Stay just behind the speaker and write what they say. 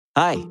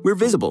Hi, we're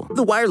Visible,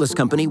 the wireless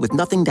company with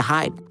nothing to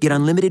hide. Get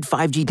unlimited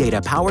 5G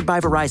data powered by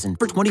Verizon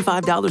for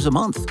 $25 a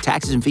month.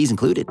 Taxes and fees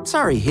included.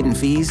 Sorry, hidden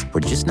fees.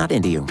 We're just not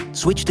into you.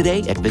 Switch today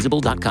at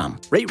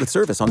Visible.com. Rate with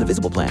service on the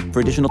Visible plan.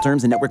 For additional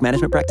terms and network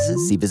management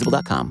practices, see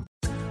Visible.com.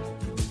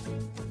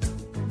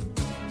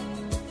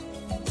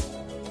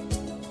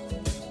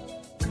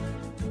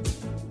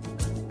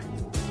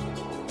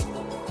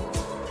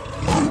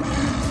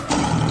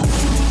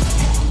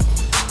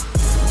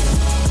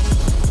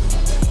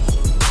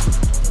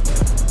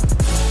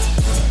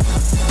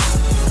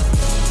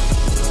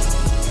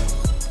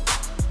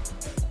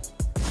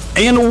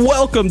 And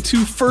welcome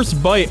to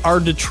First Bite, our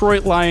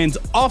Detroit Lions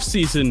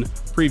offseason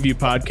preview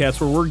podcast,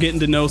 where we're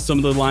getting to know some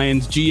of the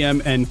Lions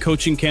GM and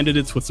coaching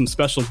candidates with some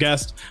special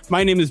guests.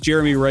 My name is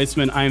Jeremy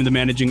Reisman. I am the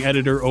managing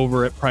editor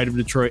over at Pride of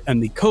Detroit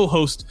and the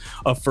co-host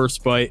of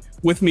First Bite.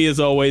 With me,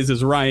 as always,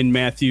 is Ryan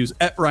Matthews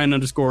at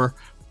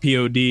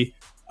Ryan_POD.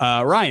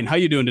 Ryan, how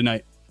you doing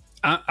tonight?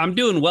 I'm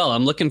doing well.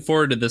 I'm looking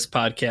forward to this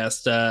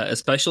podcast,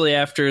 especially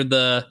after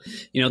the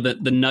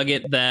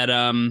nugget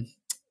that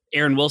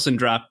Aaron Wilson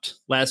dropped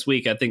last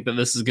week. I think that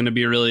this is going to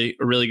be a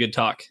really good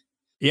talk.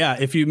 Yeah,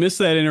 if you missed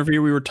that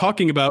interview, we were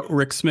talking about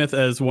Rick Smith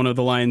as one of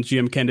the Lions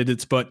GM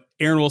candidates, but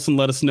Aaron Wilson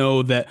let us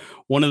know that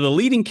one of the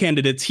leading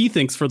candidates he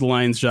thinks for the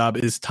Lions job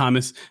is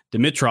Thomas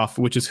Dimitroff,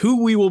 which is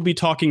who we will be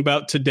talking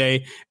about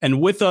today.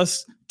 And with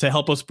us to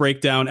help us break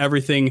down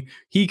everything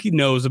he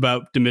knows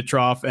about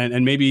Dimitroff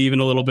and maybe even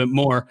a little bit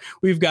more,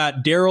 we've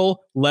got Daryl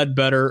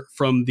Ledbetter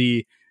from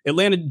the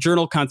Atlanta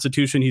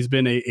Journal-Constitution. He's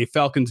been a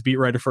Falcons beat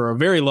writer for a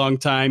very long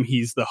time.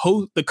 He's the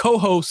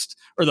host,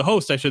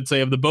 I should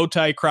say, of the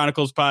Bowtie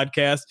Chronicles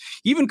podcast.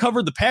 He even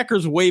covered the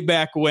Packers way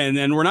back when,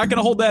 and we're not going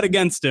to hold that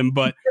against him.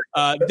 But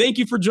thank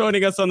you for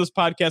joining us on this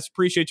podcast.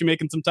 Appreciate you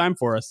making some time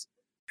for us.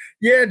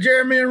 Yeah,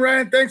 Jeremy and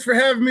Ryan, thanks for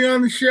having me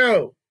on the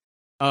show.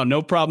 Oh,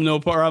 no problem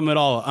at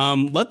all.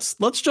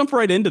 Let's jump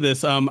right into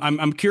this.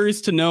 I'm curious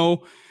to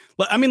know.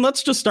 I mean,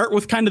 let's just start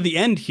with kind of the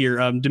end here.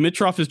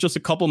 Dimitroff is just a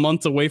couple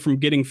months away from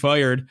getting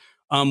fired.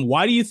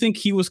 Why do you think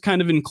he was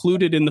kind of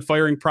included in the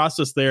firing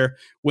process there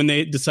when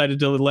they decided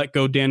to let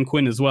go Dan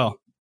Quinn as well?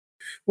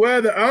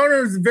 Well, the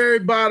owner's very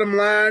bottom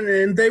line,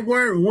 and they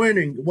weren't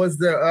winning was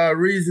the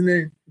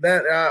reasoning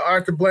that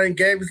Arthur Blank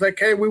gave. It's like,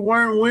 hey, we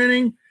weren't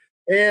winning.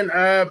 And,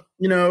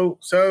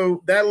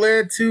 so that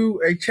led to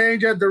a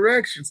change of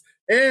directions.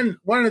 And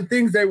one of the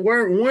things they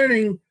weren't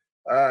winning,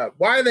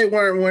 why they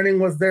weren't winning,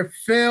 was their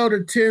failed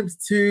attempts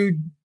to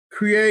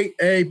create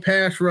a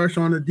pass rush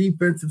on the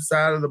defensive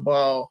side of the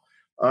ball.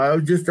 It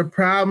was just a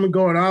problem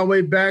going all the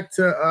way back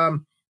to,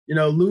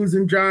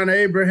 losing John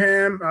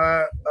Abraham.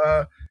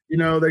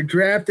 They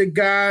drafted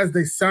guys,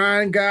 they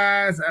signed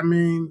guys. I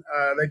mean,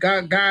 they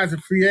got guys in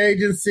free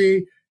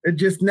agency. It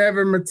just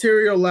never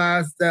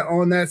materialized that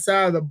on that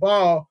side of the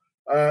ball.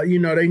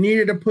 They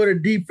needed to put a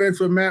defense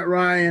with Matt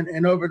Ryan,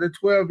 and over the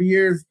 12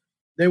 years,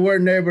 they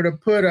weren't able to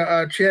put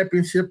a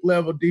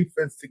championship-level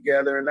defense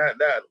together, and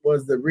that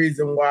was the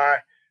reason why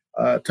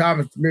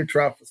Thomas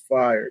Dimitroff was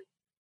fired.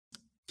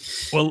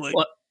 Well,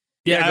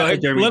 yeah, go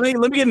ahead, Jeremy.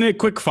 Let me get in a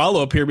quick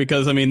follow-up here,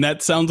 because, I mean,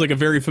 that sounds like a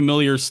very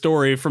familiar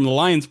story from the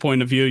Lions'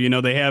 point of view. You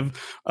know, they have,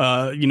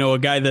 a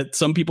guy that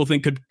some people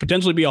think could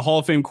potentially be a Hall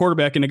of Fame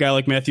quarterback, and a guy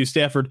like Matthew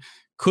Stafford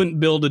couldn't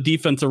build a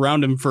defense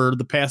around him for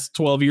the past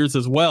 12 years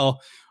as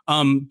well.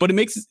 But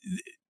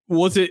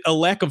was it a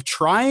lack of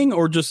trying,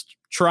 or just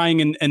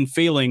trying and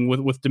failing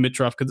with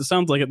Dimitroff? Because it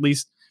sounds like at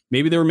least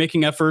maybe they were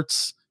making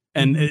efforts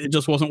and it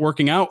just wasn't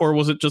working out, or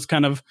was it just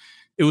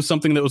it was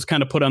something that was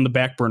kind of put on the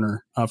back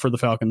burner for the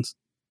Falcons?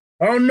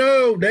 Oh,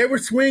 no, they were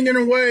swinging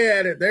away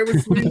at it. They were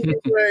swinging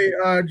away,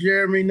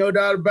 Jeremy, no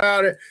doubt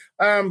about it.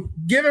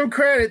 Give him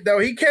credit, though.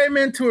 He came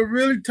into a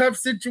really tough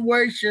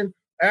situation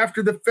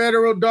after the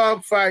federal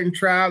dogfighting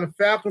trial. The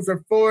Falcons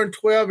are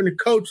 4-12, and the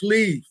coach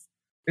leaves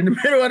in the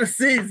middle of the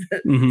season.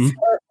 Mm-hmm.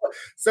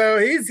 So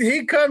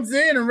he comes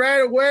in, and right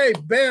away,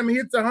 bam, he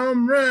hits a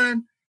home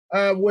run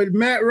with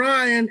Matt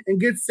Ryan and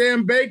gets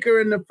Sam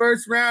Baker in the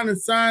first round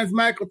and signs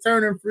Michael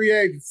Turner in free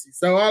agency.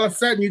 So all of a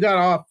sudden, you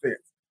got offense.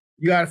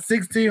 You got a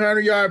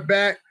 1,600-yard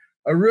back,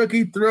 a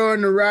rookie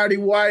throwing the Rowdy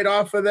White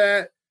off of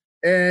that,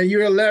 and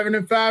you're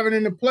 11-5 and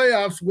in the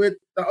playoffs with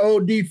the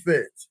old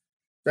defense.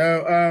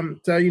 So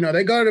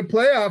they go to the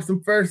playoffs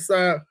in first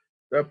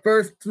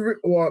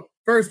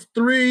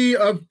three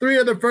of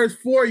the first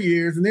 4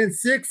 years, and then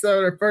 6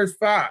 of their first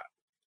 5.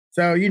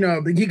 So, he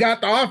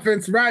got the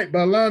offense right,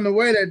 but along the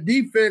way, that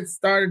defense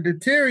started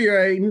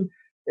deteriorating.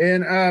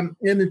 And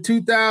in the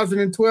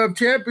 2012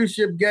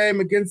 championship game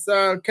against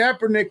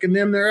Kaepernick and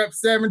them, they're up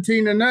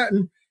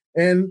 17-0,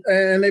 and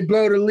they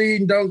blow the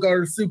lead and don't go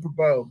to the Super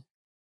Bowl.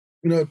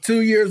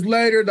 2 years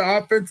later, the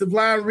offensive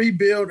line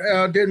rebuild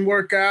didn't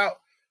work out,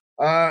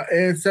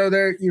 and so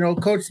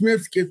Coach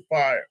Smith gets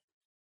fired.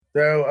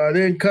 So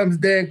then comes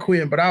Dan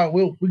Quinn, but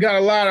we got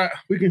a lot of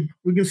we can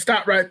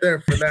stop right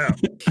there for now.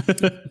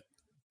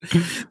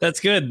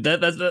 That's good.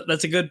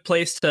 That's a good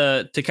place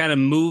to kind of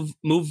move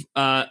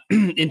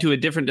into a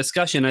different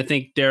discussion, I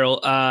think,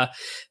 Daryl.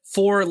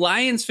 For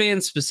Lions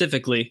fans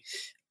specifically,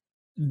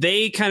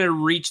 they kind of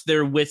reached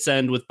their wits'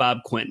 end with Bob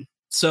Quinn.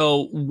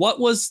 So what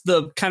was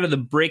the kind of the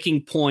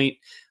breaking point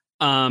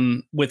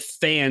with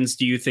fans,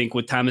 do you think,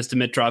 with Thomas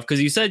Dimitrov?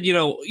 Because you said,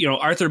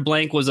 Arthur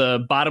Blank was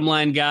a bottom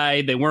line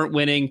guy. They weren't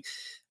winning.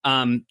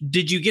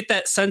 Did you get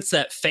that sense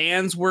that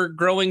fans were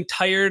growing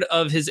tired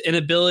of his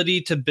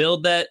inability to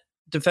build that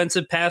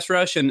defensive pass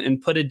rush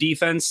and put a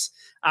defense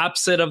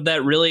opposite of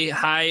that really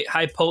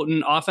high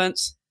potent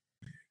offense?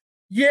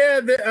 Yeah,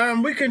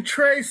 we can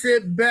trace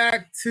it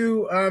back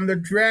to the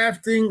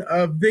drafting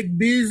of Vic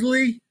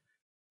Beasley,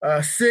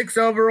 6th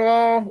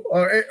overall,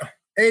 or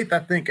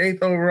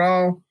 8th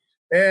overall.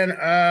 And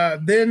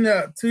then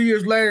 2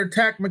 years later,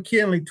 Tack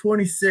McKinley,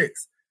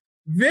 26.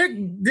 Vic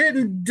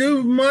didn't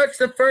do much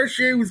the first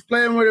year. He was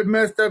playing with a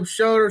messed up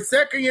shoulder.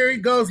 Second year, he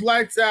goes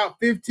lights out,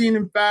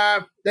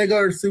 15-5. They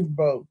go to the Super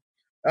Bowl.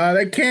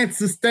 They can't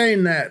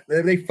sustain that.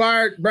 They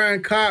fired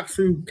Brian Cox,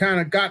 who kind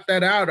of got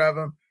that out of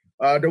him.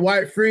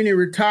 Dwight Freeney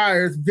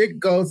retires. Vic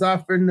goes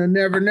off in the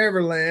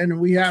Never Land,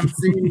 and we haven't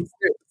seen him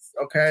since.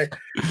 Okay.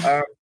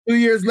 2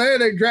 years later,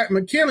 they draft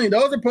McKinley.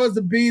 Those are supposed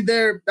to be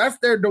that's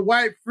their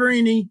Dwight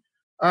Freeney,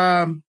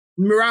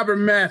 Robert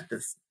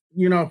Mathis,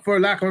 for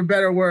lack of a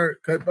better word.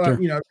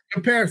 Sure.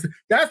 Comparison.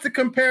 That's the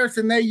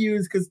comparison they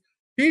use because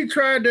he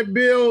tried to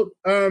build,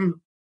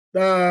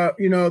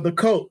 the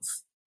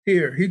Colts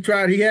here.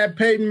 He had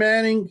Peyton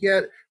Manning. He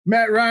had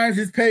Matt Ryan's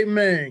his Peyton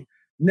Manning.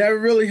 Never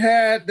really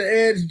had the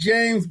Edge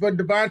James, but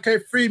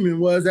Devontae Freeman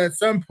was at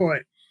some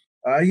point.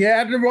 He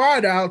had the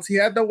wideouts.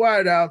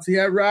 He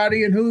had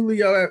Roddy and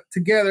Julio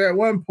together at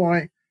one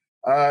point.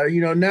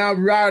 Now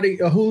Roddy,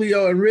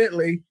 Julio, and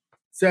Ridley.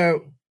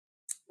 So,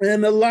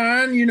 and the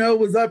line,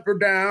 was up or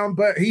down,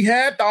 but he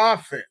had the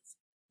offense,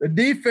 the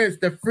defense,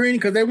 the Freeney,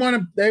 because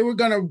they were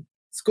going to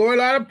score a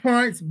lot of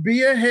points,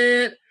 be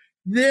ahead,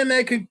 then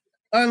they could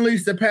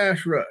unleash the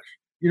pass rush.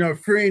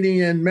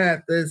 Freeney and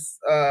Mathis,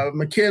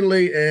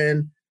 McKinley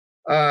and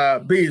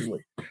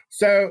Beasley.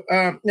 So,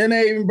 and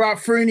they even brought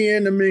Freeney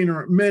into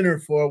Minner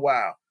for a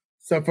while.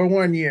 So for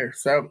 1 year.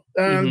 So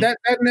that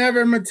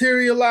never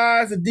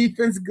materialized. The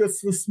defense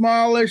was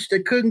smallish. They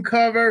couldn't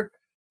cover.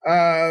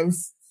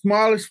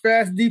 Smallish,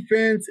 fast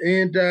defense.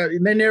 And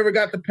they never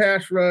got the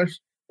pass rush.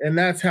 And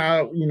that's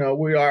how,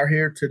 we are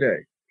here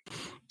today.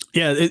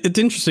 Yeah, it's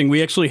interesting.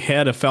 We actually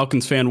had a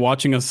Falcons fan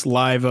watching us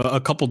live a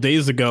couple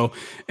days ago,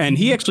 and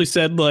he actually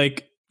said,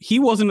 he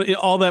wasn't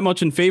all that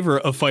much in favor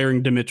of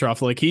firing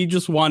Dimitrov. He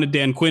just wanted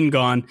Dan Quinn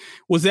gone.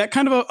 Was that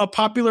kind of a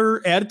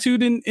popular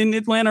attitude in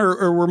Atlanta,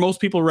 or were most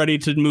people ready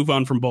to move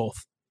on from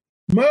both?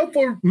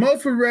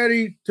 Most were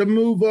ready to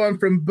move on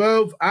from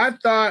both. I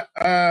thought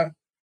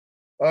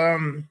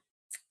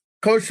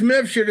Coach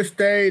Smith should have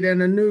stayed,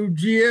 and a new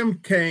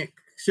GM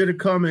should have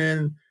come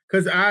in.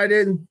 Because I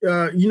didn't,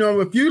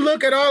 if you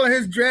look at all of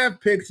his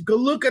draft picks, go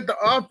look at the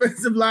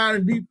offensive line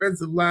and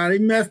defensive line. He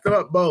messed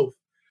up both.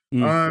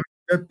 The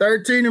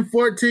 13 and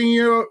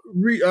 14-year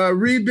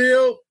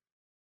rebuild,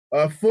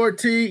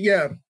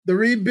 the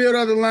rebuild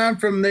of the line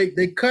from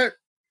they cut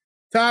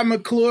Todd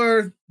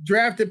McClure,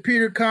 drafted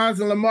Peter Cons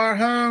and Lamar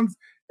Holmes,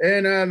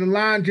 and the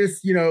line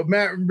just,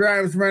 Matt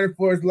Ryan was running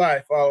for his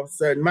life all of a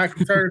sudden.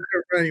 Michael Turner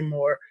couldn't run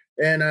anymore,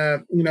 and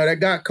that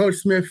got Coach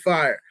Smith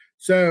fired.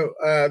 So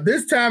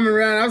this time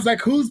around, I was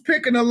like, who's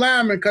picking a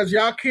lineman? Because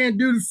y'all can't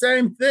do the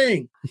same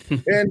thing.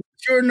 And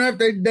sure enough,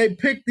 they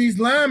picked these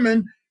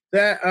linemen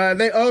that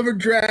they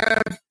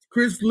overdraft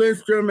Chris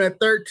Lindstrom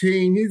at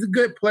 13. He's a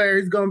good player.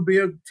 He's going to be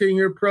a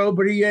 10-year pro,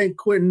 but he ain't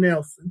Quentin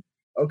Nelson.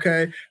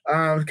 Okay.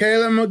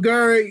 Caleb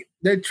McGurry,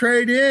 they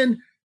trade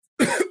in.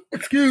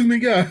 Excuse me,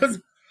 guys.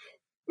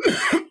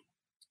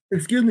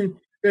 Excuse me.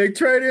 They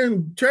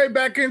trade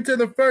back into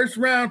the first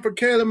round for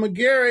Caleb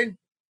McGarry.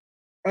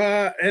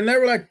 And there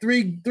were like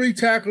three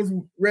tackles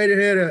right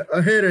ahead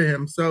of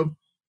him. So,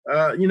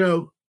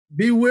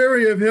 be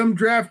wary of him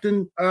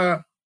drafting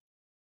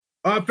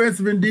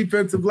offensive and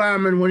defensive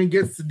linemen when he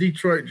gets the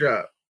Detroit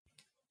job.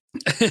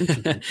 Let's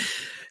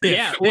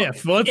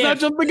not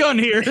jump the gun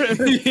here. We'll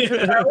just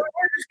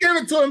give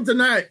it to him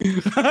tonight.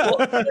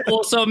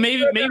 So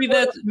maybe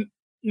that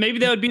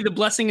would be the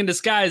blessing in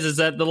disguise, is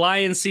that the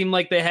Lions seem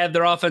like they had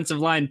their offensive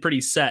line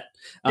pretty set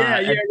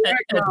at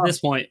this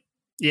point.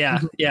 Yeah.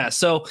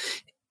 So,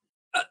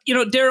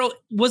 Daryl,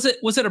 was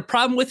it a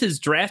problem with his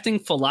drafting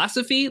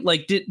philosophy?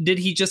 Did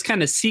he just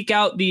kind of seek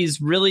out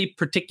these really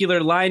particular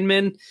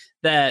linemen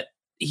that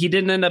he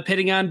didn't end up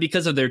hitting on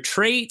because of their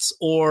traits,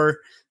 or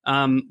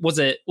was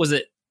it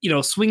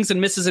swings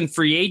and misses in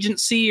free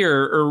agency,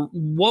 or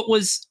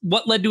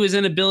what led to his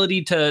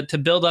inability to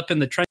build up in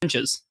the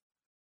trenches?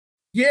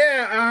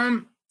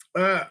 Yeah,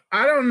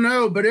 I don't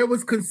know, but it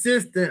was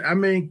consistent. I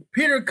mean,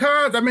 Peter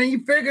Cons,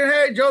 you figure,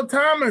 hey, Joe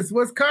Thomas,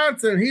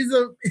 Wisconsin, he's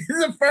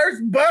the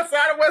first bus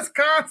out of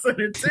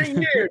Wisconsin in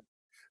 10 years.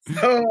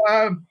 So,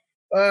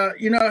 that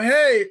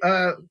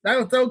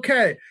was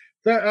okay.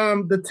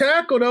 The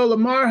tackle, though,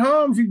 Lamar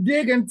Holmes, you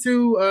dig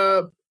into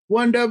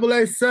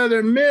 1AA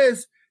Southern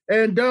Miss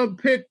and don't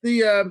pick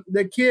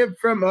the kid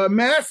from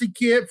Massey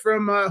kid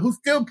from who's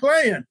still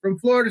playing from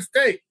Florida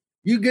State.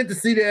 you get to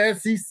see the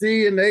SEC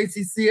and the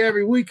ACC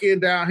every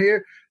weekend down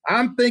here.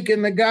 I'm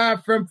thinking the guy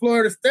from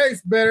Florida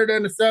State's better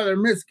than the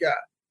Southern Miss guy.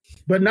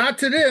 But not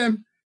to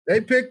them. They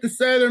picked the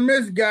Southern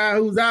Miss guy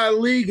who's out of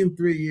the league in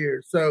 3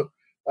 years. So,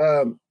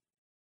 and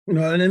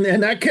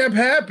that kept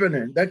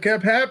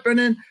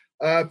happening.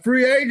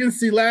 Free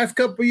agency last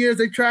couple of years,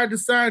 they tried to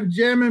sign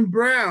Jamin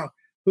Brown,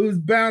 who's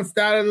bounced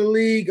out of the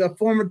league, a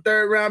former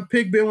third-round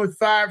pick, been with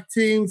 5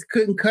 teams,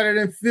 couldn't cut it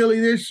in Philly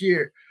this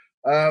year.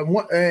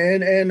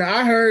 And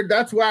I heard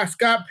that's why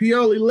Scott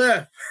Pioli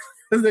left,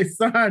 because they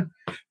signed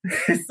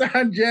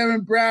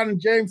Jamin Brown and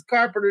James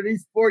Carpenter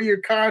these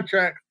 4-year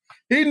contracts.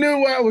 He knew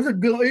what was he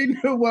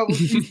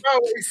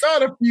saw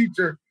the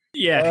future.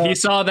 Yeah, he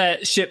saw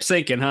that ship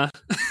sinking, huh?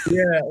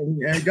 Yeah,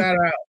 and got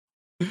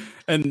out.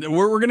 And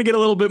we're going to get a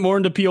little bit more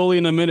into Pioli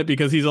in a minute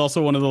because he's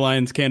also one of the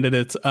Lions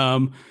candidates.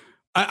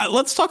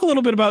 Let's talk a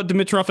little bit about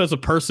Dimitroff as a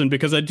person,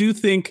 because I do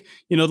think,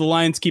 the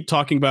Lions keep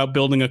talking about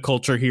building a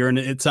culture here, and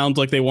it sounds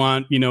like they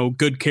want,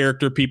 good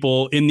character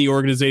people in the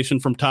organization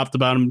from top to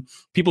bottom,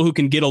 people who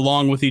can get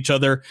along with each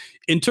other.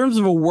 In terms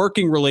of a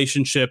working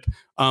relationship,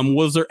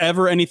 was there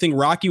ever anything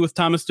rocky with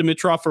Thomas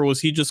Dimitroff, or was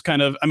he just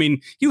kind of,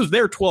 he was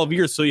there 12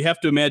 years, so you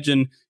have to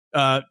imagine,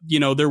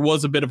 there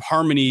was a bit of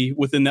harmony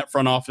within that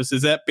front office.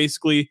 Is that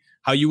basically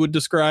how you would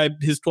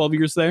describe his 12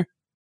 years there?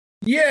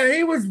 Yeah,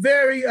 he was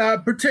very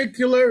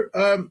particular,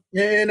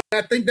 and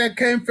I think that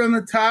came from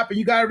the top. And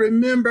you got to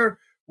remember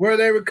where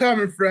they were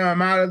coming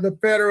from out of the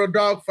federal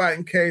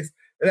dogfighting case.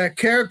 That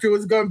character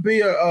was going to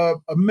be a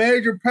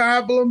major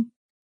problem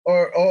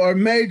or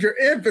major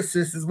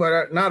emphasis is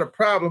what, not a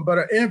problem, but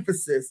an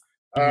emphasis,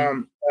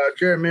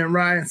 Jeremy and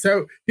Ryan.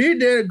 So he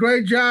did a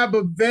great job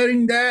of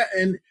vetting that.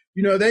 And,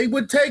 they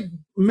would take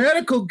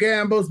medical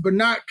gambles, but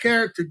not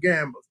character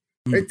gambles.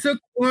 They took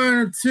 1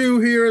 or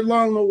 2 here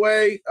along the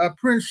way.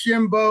 Prince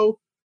Shimbo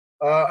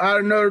out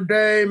of Notre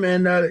Dame,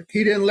 and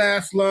he didn't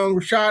last long.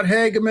 Rashad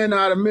Hageman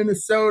out of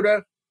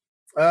Minnesota,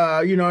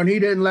 and he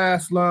didn't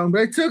last long. But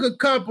they took a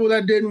couple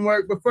that didn't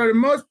work. But for the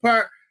most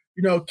part,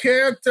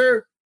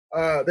 character,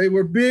 they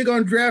were big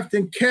on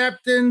drafting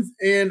captains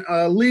and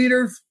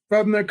leaders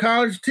from their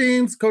college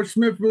teams. Coach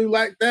Smith really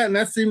liked that, and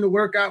that seemed to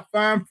work out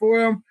fine for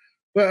him.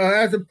 But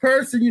as a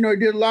person, he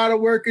did a lot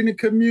of work in the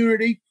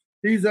community.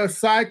 He's a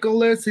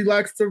cyclist. He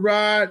likes to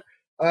ride,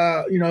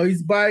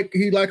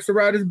 he likes to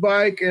ride his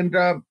bike and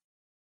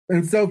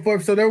so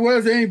forth. So there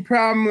wasn't any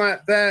problem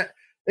like that.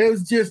 It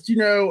was just,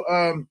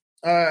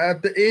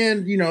 at the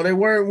end, they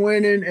weren't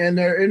winning, and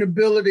their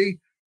inability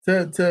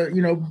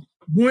to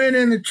win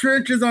in the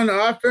trenches on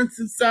the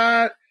offensive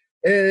side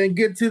and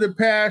get to the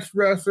pass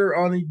rusher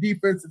on the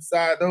defensive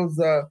side. Those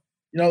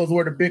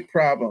were the big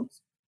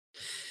problems.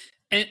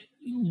 And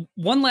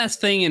one last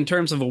thing in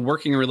terms of a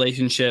working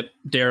relationship,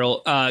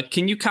 Daryl,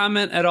 can you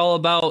comment at all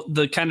about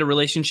the kind of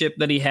relationship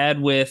that he had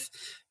with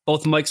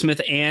both Mike Smith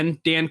and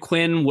Dan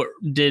Quinn?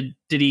 Did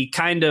he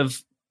kind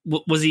of,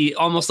 was he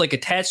almost like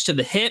attached to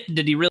the hip?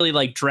 Did he really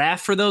like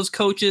draft for those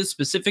coaches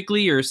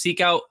specifically, or seek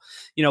out,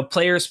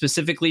 players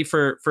specifically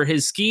for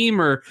his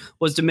scheme? Or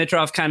was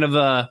Dimitroff kind of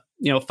a,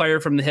 fire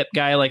from the hip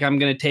guy? Like, I'm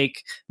going to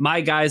take my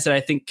guys that I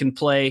think can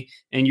play,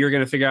 and you're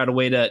going to figure out a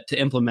way to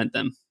implement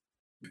them.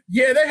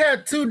 Yeah, they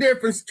had 2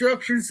 different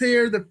structures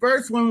here. The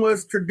first one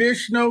was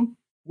traditional,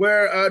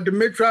 where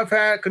Dimitroff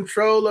had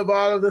control of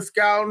all of the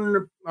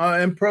scouting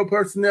and pro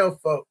personnel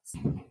folks.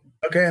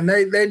 Okay, and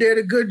they did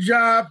a good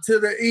job to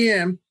the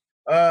end,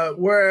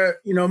 where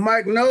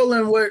Mike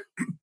Nolan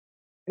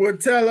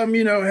would tell them,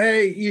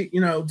 hey,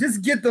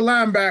 just get the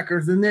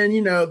linebackers, and then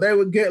they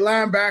would get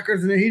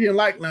linebackers, and then he didn't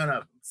like none of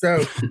them.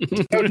 So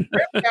he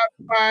got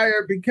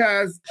fired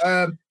because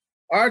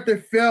Arthur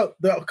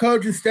felt the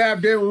coaching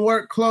staff didn't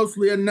work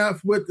closely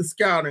enough with the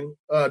scouting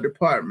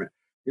department.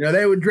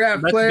 They would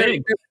draft players.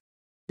 Big.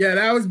 Yeah,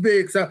 that was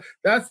big. So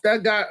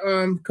that got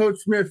Coach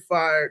Smith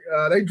fired.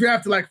 They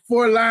drafted like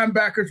 4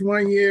 linebackers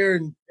one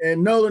year,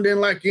 and Nolan didn't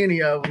like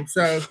any of them.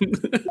 So they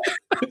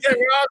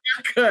all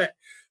got cut.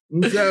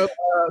 And so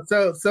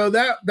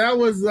that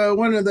was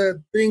one of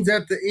the things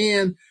at the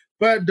end.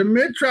 But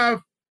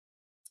Dimitroff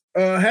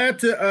had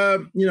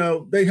to,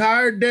 they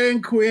hired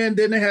Dan Quinn,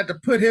 then they had to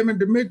put him and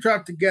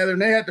Dimitroff together,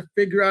 and they had to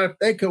figure out if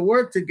they could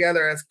work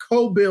together as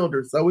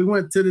co-builders. So we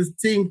went to this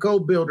team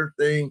co-builder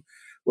thing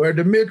where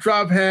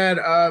Dimitroff had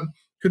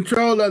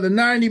control of the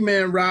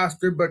 90-man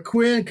roster, but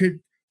Quinn could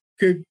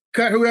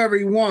cut whoever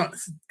he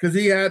wants because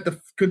he had the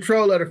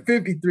control of the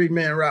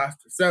 53-man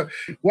roster. So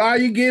why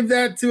you give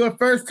that to a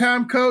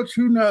first-time coach,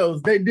 who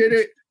knows? They did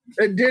it.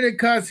 They did it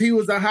because he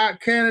was a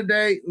hot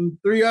candidate and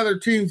 3 other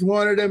teams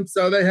wanted him,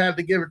 so they had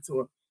to give it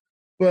to him.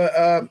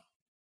 But,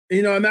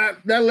 and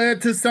that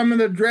led to some of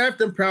the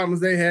drafting problems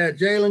they had.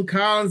 Jalen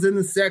Collins in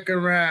the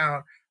 2nd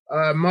round,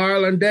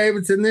 Marlon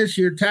Davidson this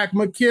year, Tack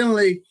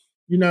McKinley,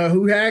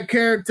 who had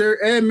character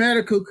and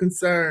medical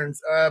concerns,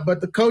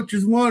 but the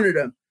coaches wanted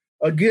him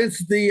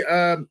against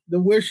the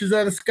wishes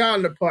of the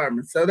scouting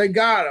department. So they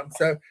got him.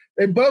 So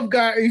they both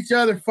got each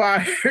other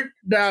fired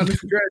down the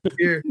stretch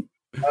here.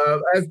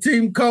 As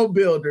team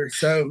co-builders.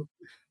 So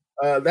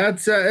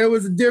That's it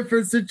was a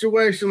different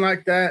situation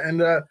like that,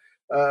 and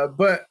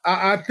but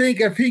I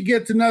think if he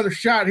gets another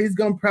shot, he's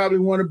going to probably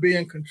want to be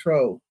in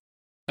control.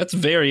 That's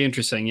very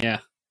interesting. Yeah.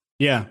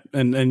 Yeah,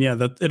 and yeah,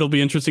 that it'll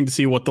be interesting to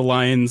see what the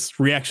Lions'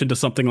 reaction to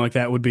something like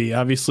that would be.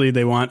 Obviously,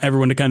 they want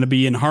everyone to kind of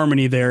be in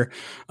harmony there,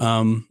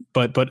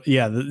 but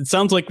yeah, it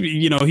sounds like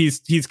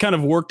he's kind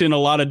of worked in a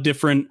lot of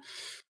different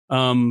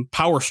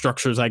power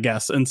structures, I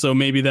guess, and so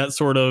maybe that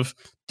sort of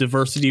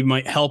diversity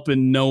might help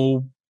and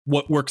know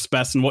what works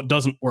best and what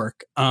doesn't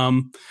work.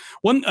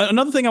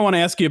 Another thing I want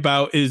to ask you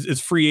about is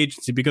free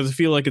agency, because I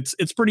feel like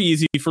it's pretty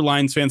easy for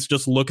Lions fans to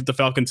just look at the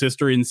Falcons'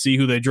 history and see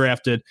who they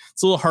drafted.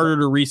 It's a little harder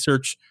to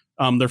research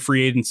their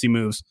free agency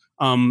moves.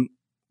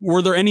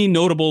 Were there any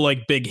notable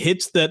big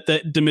hits that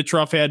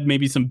Dimitroff had?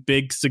 Maybe some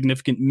big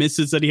significant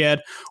misses that he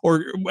had,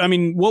 or I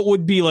mean, what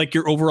would be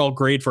your overall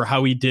grade for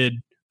how he did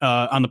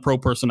on the pro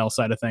personnel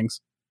side of things?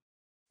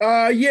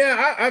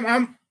 Yeah,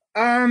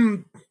 I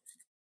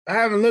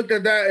haven't looked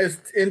at that as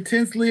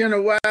intensely in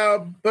a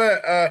while,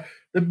 but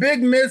the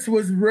big miss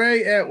was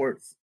Ray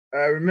Edwards.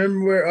 I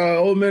remember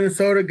old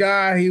Minnesota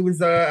guy. He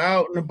was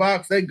out in the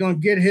box. They're gonna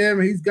get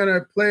him. He's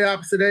gonna play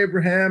opposite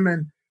Abraham,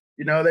 and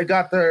they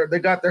got their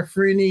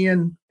Freeney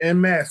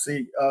and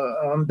Massey.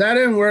 That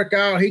didn't work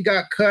out. He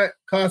got cut,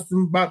 cost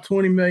him about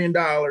 $20 million.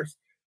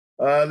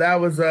 That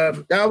was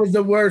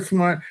the worst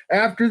one.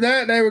 After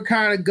that, they were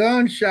kind of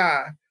gun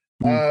shy.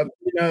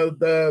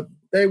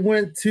 They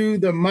went to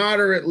the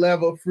moderate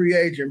level free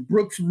agent,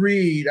 Brooks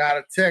Reed out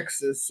of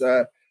Texas,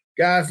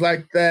 guys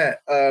like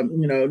that.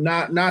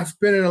 Not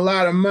spending a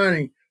lot of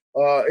money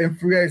in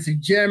free agency.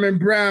 Jamin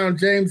Brown,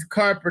 James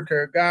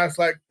Carpenter, guys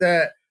like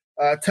that.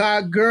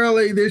 Todd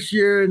Gurley this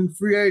year in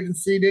free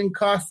agency didn't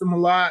cost him a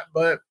lot,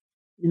 but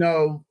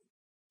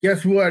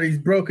guess what? He's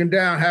broken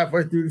down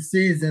halfway through the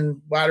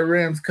season why the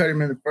Rams cut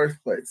him in the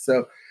first place.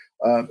 So,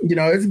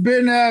 it's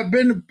been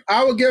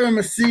I would give him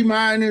a C-,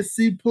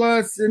 C+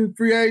 in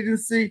free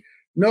agency.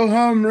 No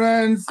home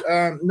runs.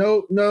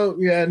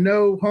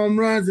 No home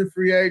runs in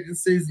free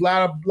agencies.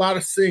 A lot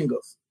of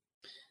singles.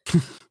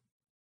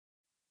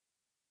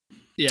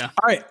 Yeah.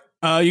 All right.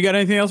 You got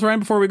anything else,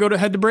 Ryan, before we go to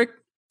head to break?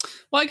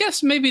 Well, I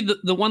guess maybe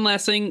the one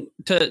last thing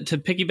to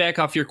piggyback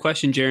off your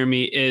question,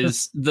 Jeremy,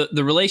 is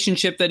the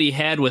relationship that he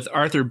had with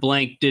Arthur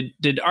Blank.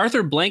 Did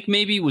Arthur Blank,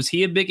 was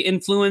he a big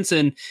influence?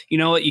 And you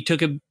know what, you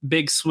took a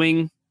big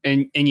swing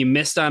and you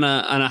missed on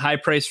a high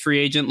price free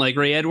agent like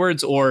Ray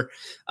Edwards, or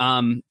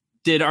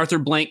did Arthur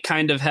Blank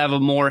kind of have a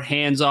more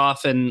hands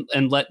off and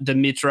let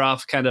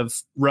Dimitroff kind of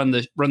run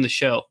the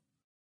show?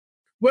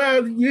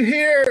 Well, you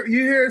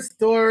hear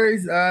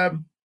stories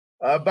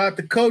about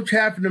the coach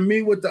having to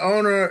meet with the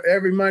owner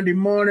every Monday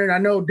morning. I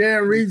know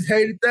Dan Reeves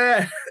hated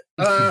that.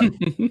 I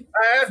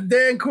asked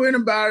Dan Quinn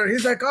about it.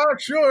 He's like, "Oh,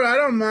 sure, I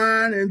don't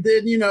mind." And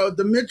then,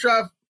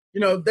 Dimitroff,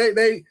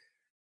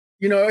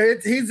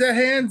 he's a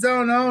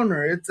hands-on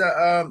owner. It's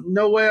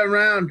no way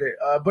around it.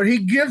 But he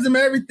gives them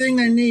everything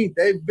they need.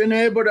 They've been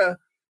able to,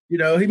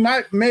 he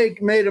might made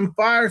him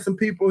fire some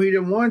people he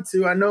didn't want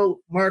to. I know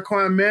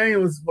Marquand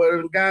Manuel was one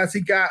of the guys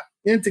he got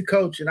into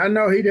coaching. I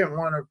know he didn't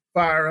want to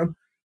fire him.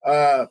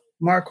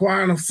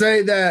 Marquand will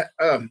say that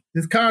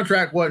his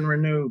contract wasn't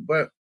renewed,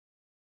 but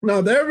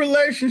no, their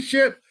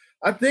relationship,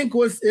 I think,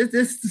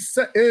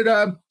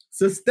 it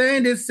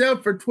sustained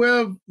itself for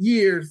 12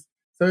 years.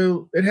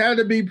 So it had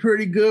to be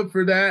pretty good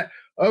for that.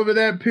 Over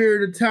that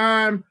period of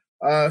time,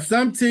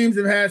 some teams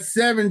have had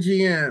 7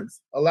 GMs.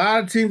 A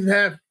lot of teams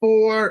have had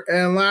 4, and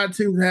a lot of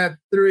teams have had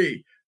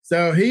 3.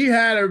 So he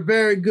had a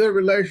very good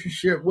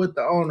relationship with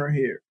the owner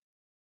here.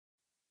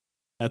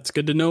 That's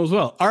good to know as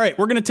well. All right,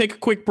 we're going to take a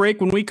quick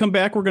break. When we come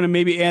back, we're going to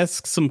maybe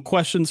ask some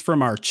questions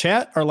from our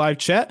live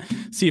chat,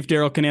 see if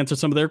Daryl can answer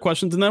some of their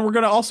questions. And then we're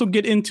going to also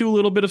get into a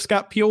little bit of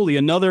Scott Pioli,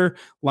 another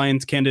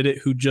Lions candidate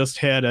who just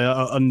had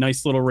a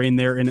nice little reign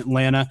there in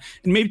Atlanta,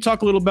 and maybe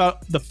talk a little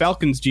about the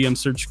Falcons GM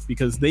search,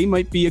 because they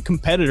might be a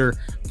competitor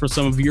for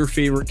some of your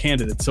favorite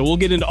candidates. So we'll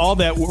get into all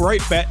that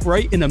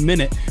right in a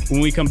minute when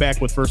we come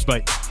back with First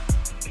Bite.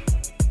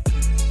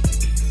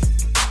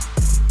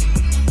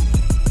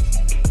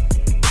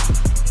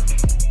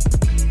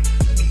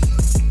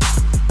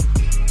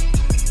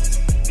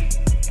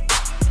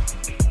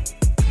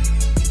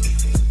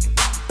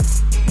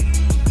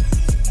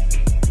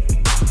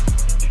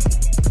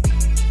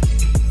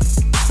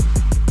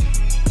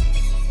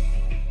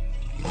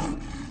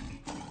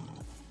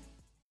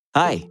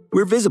 Hi,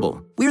 we're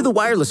Visible. We're the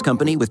wireless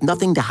company with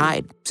nothing to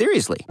hide.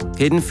 Seriously.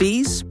 Hidden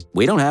fees?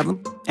 We don't have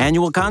them.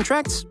 Annual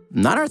contracts?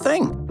 Not our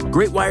thing.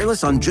 Great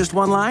wireless on just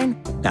one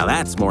line? Now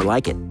that's more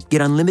like it.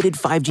 Get unlimited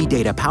 5G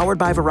data powered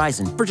by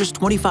Verizon for just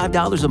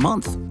 $25 a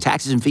month.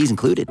 Taxes and fees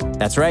included.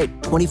 That's right,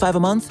 $25 a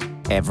month,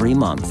 every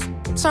month.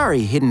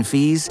 Sorry, hidden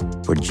fees.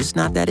 We're just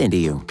not that into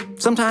you.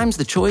 Sometimes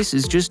the choice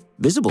is just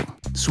Visible.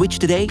 Switch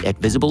today at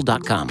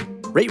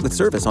Visible.com. Rate with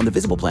service on the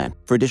Visible plan.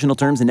 For additional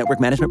terms and network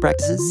management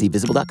practices, see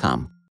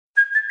Visible.com.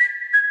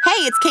 Hey,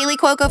 it's Kaylee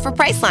Cuoco for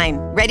Priceline.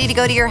 Ready to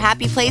go to your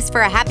happy place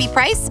for a happy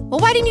price? Well,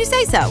 why didn't you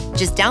say so?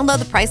 Just download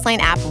the Priceline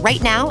app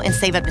right now and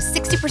save up to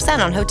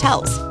 60% on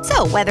hotels.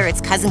 So whether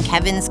it's Cousin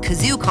Kevin's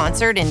Kazoo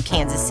Concert in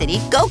Kansas City,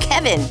 go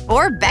Kevin,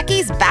 or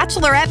Becky's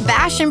Bachelorette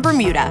Bash in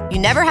Bermuda, you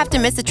never have to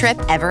miss a trip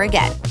ever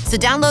again. So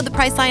download the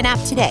Priceline app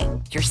today.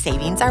 Your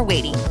savings are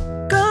waiting.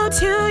 Go to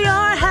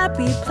your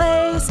happy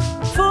place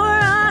for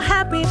a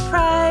happy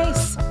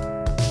price.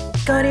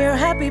 Go to your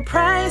happy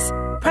price,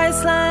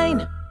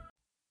 Priceline.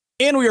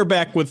 And we are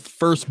back with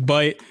First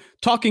Bite,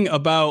 talking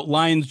about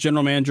Lions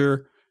general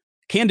manager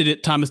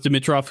candidate Thomas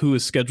Dimitroff, who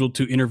is scheduled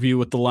to interview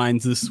with the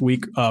Lions this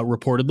week,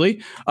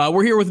 reportedly.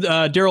 We're here with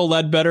Daryl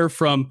Ledbetter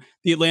from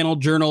the Atlanta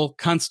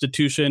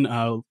Journal-Constitution,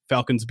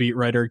 Falcons beat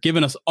writer,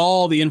 giving us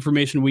all the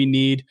information we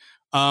need.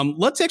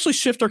 Let's actually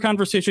shift our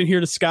conversation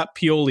here to Scott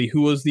Pioli,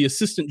 who was the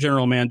assistant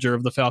general manager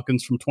of the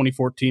Falcons from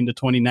 2014 to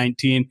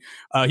 2019.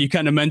 You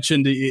kind of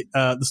mentioned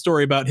the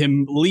story about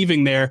him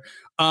leaving there.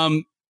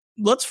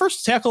 Let's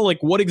first tackle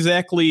like what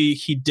exactly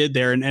he did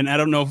there. And I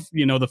don't know if,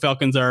 the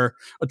Falcons are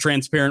a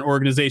transparent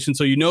organization,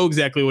 so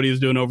exactly what he was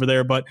doing over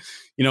there. But,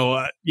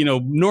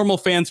 normal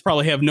fans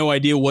probably have no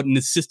idea what an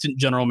assistant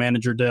general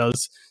manager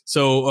does.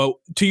 So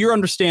to your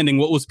understanding,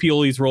 what was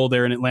Pioli's role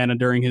there in Atlanta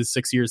during his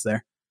 6 years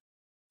there?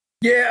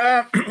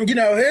 Yeah,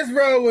 his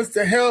role was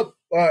to help,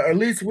 at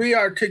least we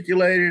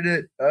articulated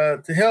it,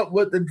 to help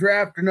with the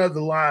drafting of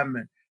the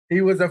linemen.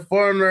 He was a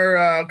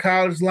former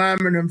college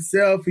lineman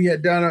himself. He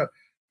had done a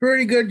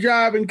pretty good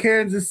job in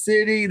Kansas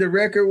City. The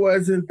record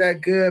wasn't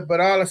that good, but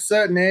all of a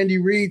sudden Andy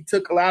Reid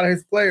took a lot of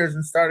his players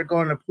and started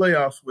going to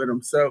playoffs with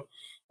them. So,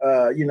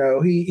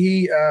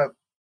 he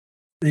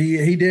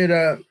did.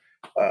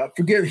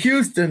 Forget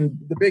Houston.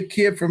 The big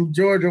kid from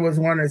Georgia was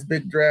one of his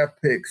big draft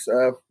picks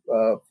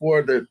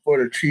for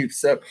the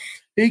Chiefs. So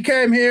he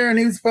came here and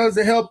he was supposed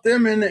to help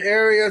them in the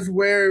areas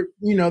where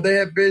they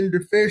have been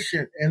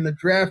deficient in the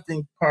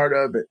drafting part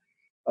of it.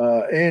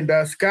 And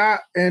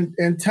Scott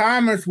and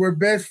Thomas were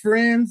best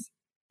friends.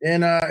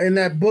 And in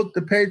that book,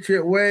 The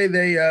Patriot Way,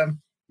 they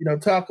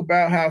talk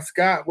about how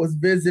Scott was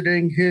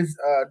visiting his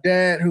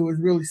dad, who was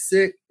really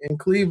sick in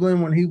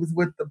Cleveland when he was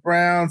with the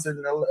Browns,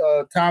 and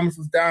Thomas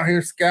was down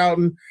here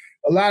scouting.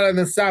 A lot of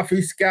the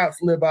Southeast scouts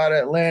live out of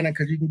Atlanta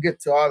because you can get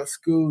to all the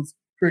schools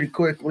pretty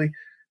quickly.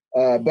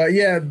 But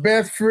yeah,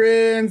 best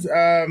friends.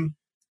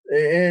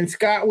 And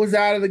Scott was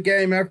out of the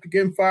game after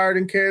getting fired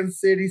in Kansas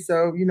City.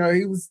 So,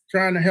 he was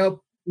trying to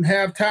help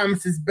have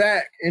Thomas's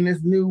back in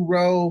his new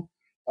role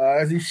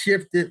as he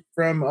shifted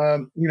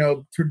from,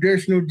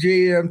 traditional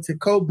GM to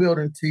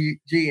co-building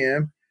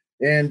GM.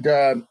 And,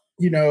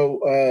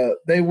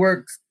 they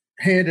worked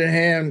hand in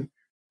hand,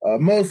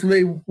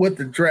 mostly with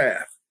the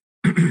draft.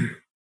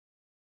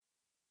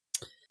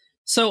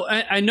 So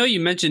I know you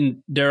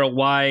mentioned, Daryl,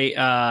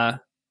 why,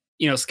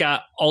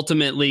 Scott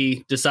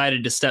ultimately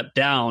decided to step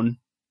down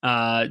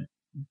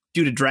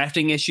due to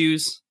drafting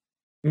issues.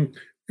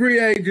 Free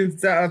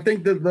agents, I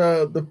think that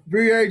the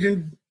free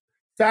agent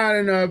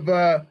signing of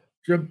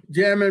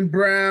Jamin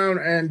Brown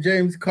and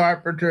James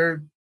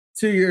Carpenter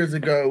 2 years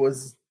ago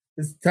was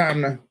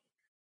time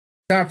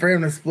for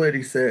him to split,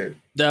 he said.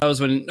 That was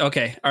when,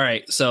 okay, all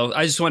right. So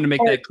I just wanted to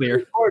make that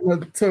clear.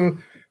 To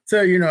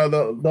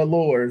the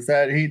lures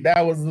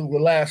that was the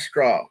last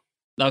straw.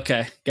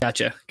 Okay,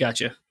 gotcha.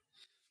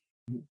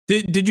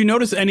 Did you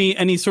notice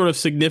any sort of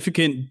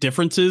significant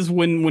differences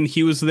when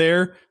he was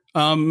there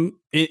in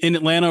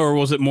Atlanta, or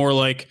was it more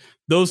like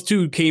those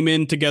two came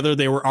in together,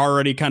 they were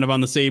already kind of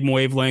on the same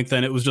wavelength,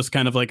 and it was just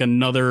kind of like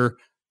another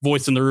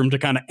voice in the room to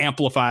kind of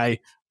amplify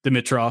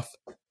Dimitroff?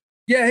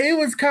 Yeah, he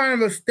was kind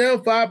of a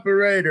stealth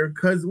operator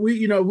because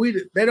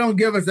they don't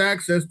give us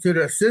access to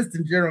the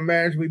assistant general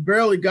manager. We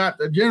barely got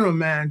the general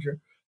manager,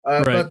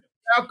 right. But the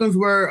Falcons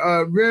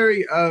were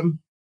very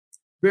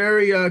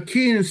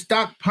keen in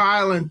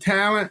stockpiling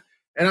talent.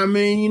 And I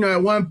mean,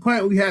 at one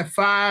point we had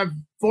 5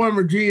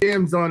 former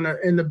GMs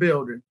in the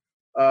building.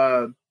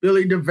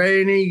 Billy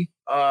Devaney,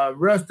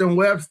 Rustin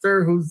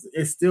Webster,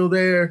 is still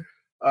there,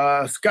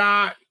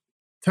 Scott,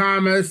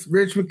 Thomas,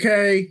 Rich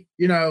McKay,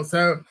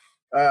 so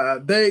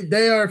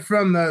they are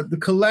from the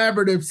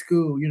collaborative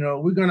school.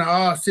 We're going to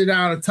all sit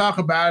down and talk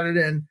about it.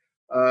 And,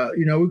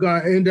 we're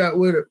going to end up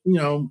with,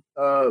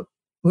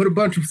 put a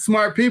bunch of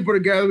smart people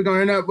together. We're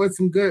going to end up with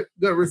some good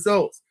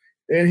results.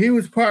 And he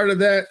was part of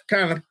that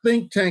kind of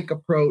think tank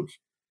approach.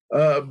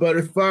 But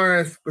as far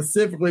as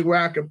specifically where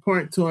I can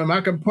point to him,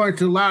 I can point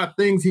to a lot of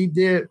things he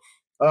did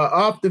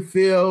off the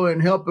field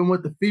and helping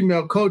with the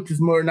female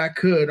coaches more than I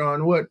could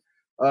on what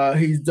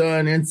he's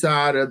done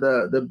inside of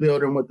the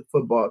building with the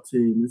football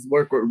team. His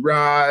work with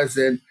Rise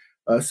and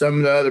some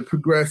of the other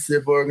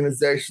progressive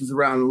organizations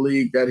around the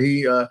league that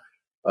he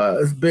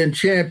has been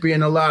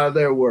championing a lot of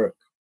their work.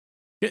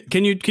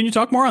 Can you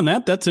talk more on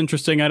that? That's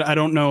interesting. I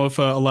don't know if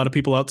a lot of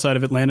people outside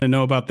of Atlanta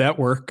know about that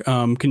work.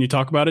 Can you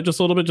talk about it just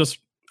a little bit, just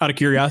out of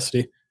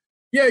curiosity?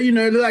 Yeah,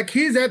 like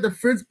he's at the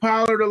Fritz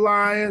Pollard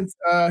Alliance.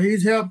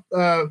 He's helped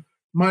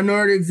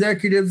minority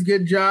executives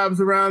get jobs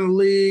around the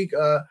league.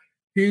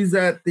 He's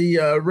at the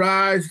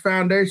Rise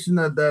Foundation,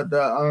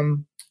 the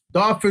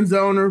Dolphins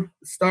owner,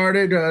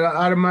 started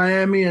out of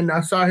Miami, and I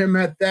saw him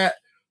at that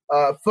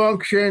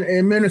function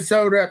in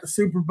Minnesota at the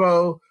Super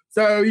Bowl.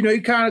 So,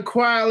 he kind of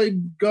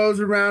quietly goes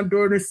around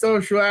doing his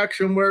social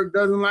action work,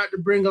 doesn't like to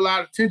bring a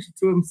lot of attention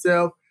to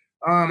himself.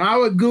 I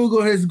would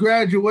Google his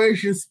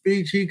graduation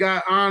speech. He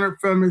got honored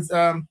from his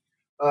Southern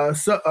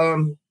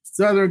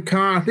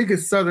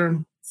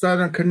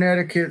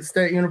Connecticut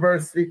State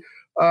University.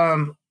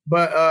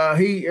 But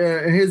he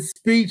in his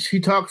speech, he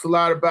talks a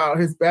lot about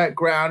his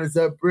background, his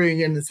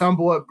upbringing, his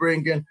humble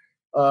upbringing,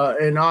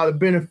 and all the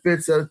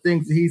benefits of the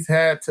things that he's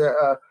had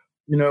to,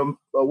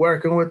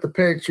 working with the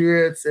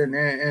Patriots and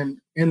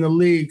in the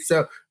league.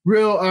 So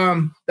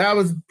that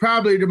was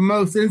probably the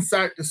most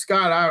insight to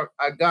Scott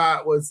I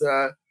got was,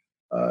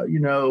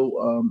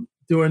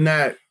 doing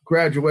that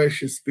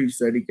graduation speech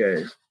that he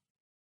gave.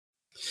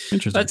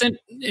 Interesting.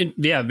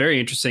 Yeah, very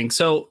interesting.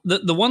 So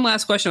the one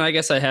last question I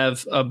guess I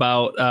have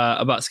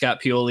about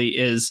Scott Pioli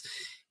is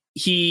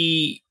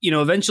he,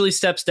 eventually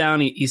steps down.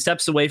 He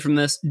steps away from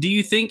this. Do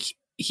you think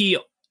he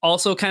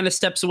also kind of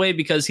steps away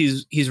because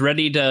he's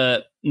ready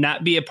to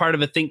not be a part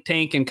of a think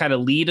tank and kind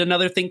of lead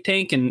another think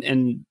tank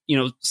and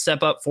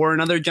step up for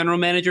another general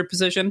manager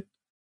position?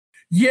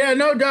 Yeah,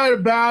 no doubt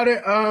about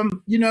it.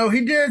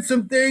 He did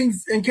some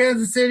things in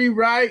Kansas City,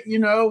 right? He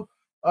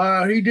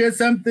did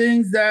some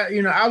things that,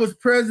 I was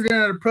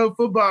president of the Pro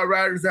Football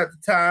Writers at the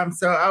time,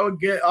 so I would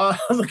get all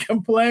the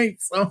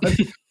complaints on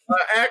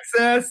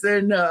access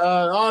and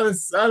all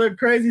this other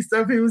crazy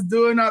stuff he was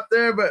doing out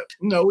there. But,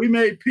 we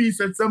made peace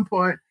at some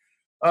point.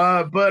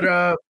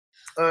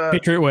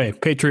 Patriot way,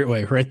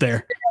 right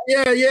there.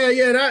 Yeah.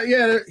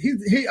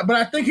 But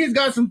I think he's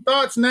got some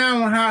thoughts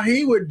now on how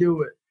he would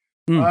do it.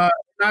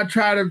 Not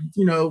try to,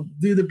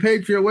 do the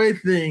Patriot way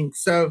thing.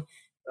 So,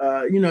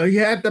 he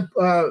had part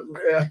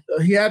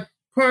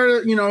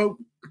of, the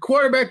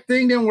quarterback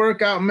thing didn't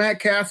work out. Matt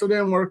Castle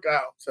didn't work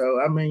out. So,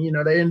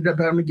 they ended up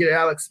having to get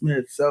Alex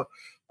Smith. So,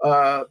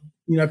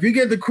 if you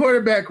get the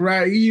quarterback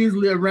right, you're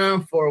usually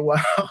around for a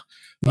while.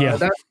 Yeah.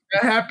 That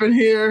happened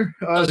here.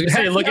 I was going to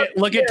say,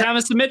 look at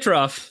Thomas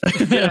Dimitroff.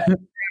 Yeah. If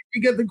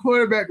you get the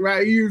quarterback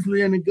right, you're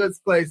usually in a good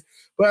place.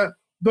 But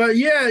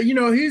yeah,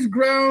 he's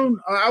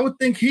grown. I would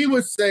think he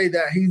would say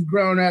that he's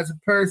grown as a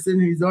person.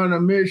 He's on a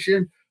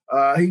mission.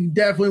 He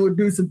definitely would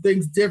do some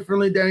things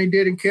differently than he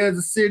did in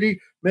Kansas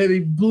City. Maybe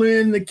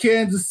blend the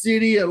Kansas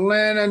City,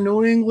 Atlanta,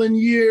 New England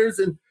years,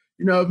 and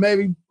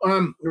maybe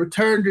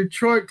return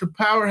Detroit to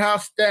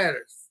powerhouse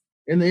status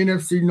in the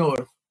NFC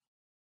North.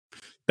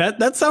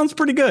 That sounds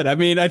pretty good. I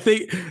mean, I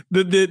think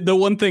the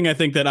one thing I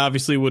think that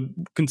obviously would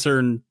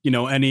concern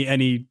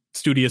any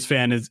studious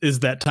fan is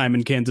that time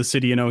in Kansas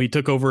City. He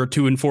took over a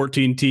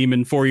 2-14 team,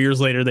 and 4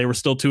 years later they were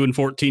still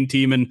 2-14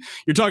 team. And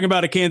you're talking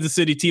about a Kansas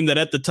City team that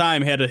at the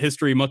time had a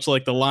history much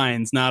like the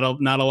Lions, not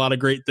a lot of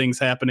great things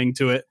happening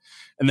to it.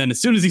 And then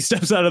as soon as he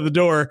steps out of the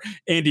door,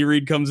 Andy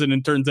Reid comes in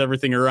and turns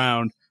everything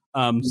around.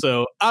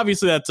 So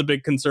obviously that's a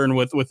big concern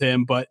with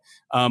him. But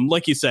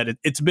like you said,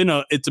 it's been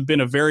a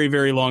very,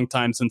 very long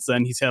time since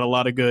then. He's had a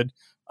lot of good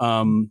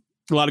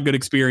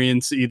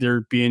experience,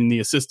 either being the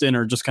assistant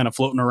or just kind of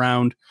floating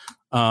around,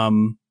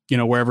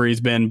 wherever he's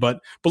been. But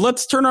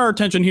let's turn our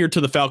attention here to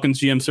the Falcons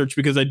GM search,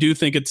 because I do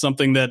think it's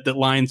something that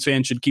Lions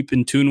fans should keep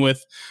in tune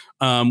with.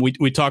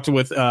 We talked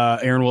with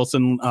Aaron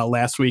Wilson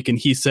last week, and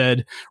he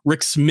said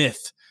Rick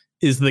Smith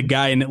is the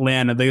guy in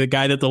Atlanta, the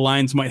guy that the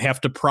Lions might have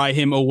to pry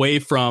him away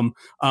from.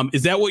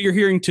 Is that what you're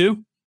hearing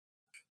too?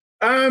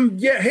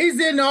 Yeah,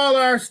 he's in all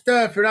our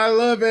stuff, and I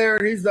love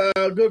Aaron. He's a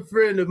good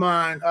friend of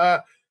mine.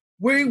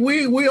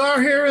 We are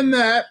hearing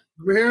that.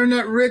 We're hearing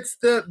that Rick's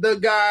the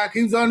guy.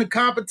 He's on the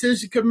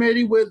competition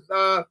committee with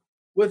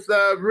Rich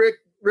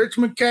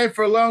McKay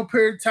for a long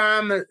period of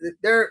time.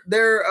 Their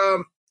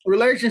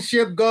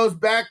relationship goes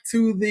back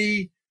to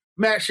the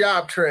Matt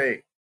Schaub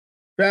trade.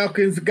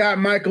 Falcons got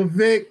Michael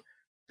Vick.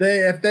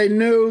 If they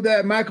knew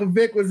that Michael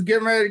Vick was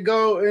getting ready to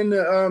go in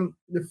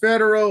the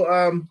federal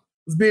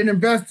was being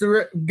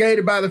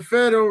investigated by the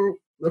federal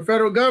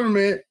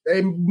government,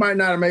 they might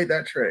not have made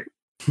that trade.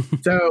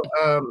 So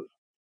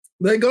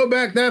they go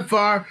back that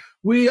far.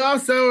 We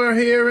also are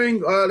hearing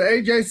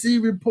the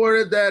AJC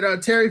reported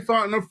that Terry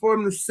Fontenot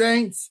from the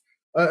Saints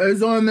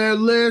is on their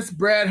list.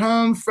 Brad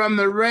Holmes from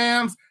the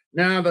Rams.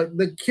 Now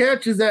the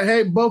catch is that,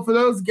 hey, both of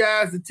those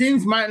guys, the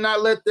teams might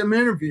not let them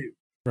interview.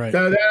 Right.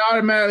 So that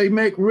automatically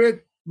make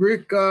Rick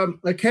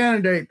a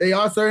candidate. They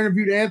also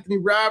interviewed Anthony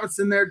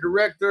Robinson, their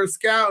director of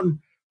scouting,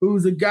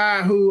 who's a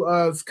guy who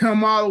has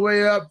come all the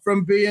way up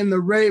from being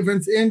the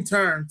Ravens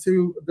intern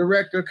to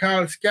director of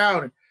college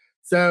scouting.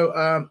 So,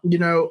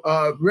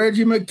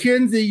 Reggie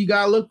McKenzie, you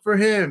got to look for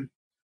him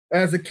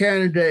as a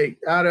candidate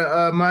out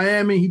of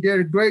Miami. He did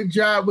a great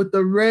job with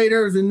the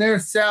Raiders and their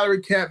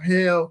salary cap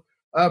hell,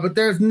 but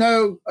there's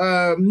no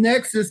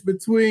nexus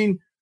between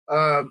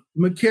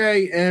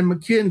McKay and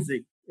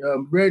McKenzie.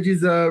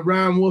 Reggie's a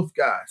Ron Wolf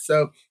guy,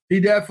 so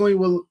he definitely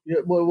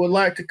would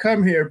like to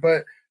come here.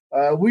 But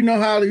we know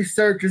how these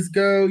searches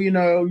go.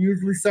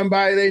 Usually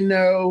somebody they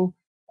know.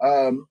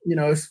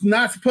 It's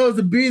not supposed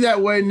to be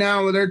that way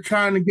now, where they're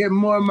trying to get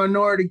more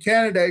minority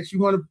candidates. You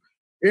want to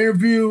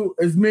interview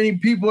as many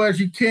people as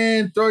you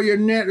can, throw your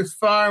net as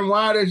far and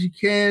wide as you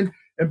can,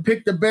 and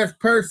pick the best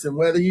person,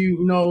 whether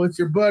you know it's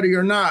your buddy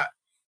or not.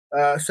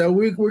 So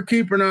we're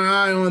keeping our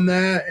eye on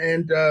that.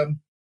 And,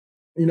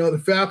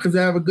 the Falcons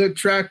have a good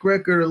track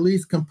record, at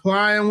least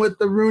complying with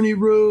the Rooney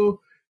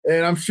Rule.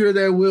 And I'm sure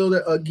they will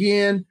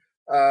again.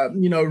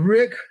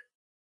 Rick,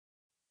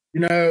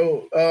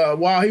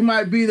 while he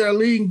might be their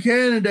leading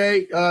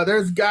candidate,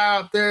 there's a guy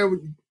out there,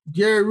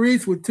 Jerry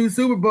Reese, with 2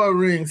 Super Bowl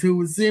rings, who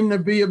would seem to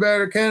be a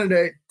better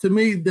candidate to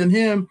me than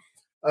him.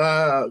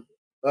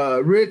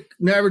 Rick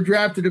never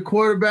drafted a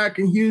quarterback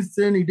in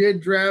Houston. He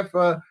did draft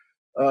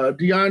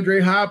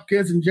DeAndre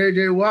Hopkins and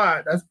J.J.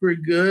 Watt. That's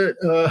pretty good.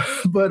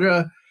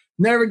 But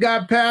never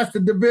got past the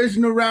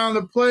divisional round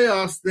of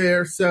playoffs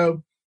there.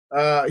 So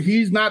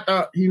he's not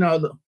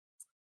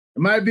it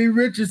might be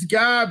richest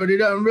guy, but he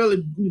doesn't really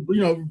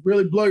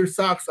blow your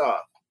socks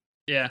off.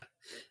 Yeah.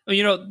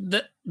 Well,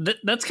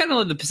 that's kind of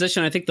like the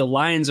position I think the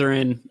Lions are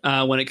in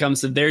when it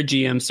comes to their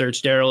GM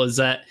search, Daryl, is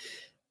that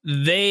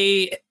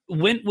they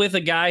went with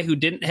a guy who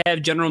didn't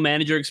have general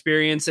manager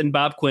experience in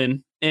Bob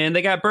Quinn, and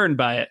they got burned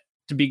by it,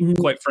 to be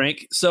quite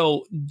frank.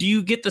 So do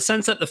you get the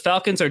sense that the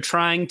Falcons are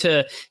trying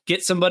to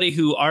get somebody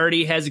who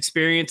already has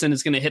experience and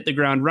is going to hit the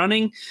ground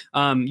running?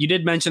 You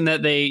did mention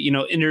that they,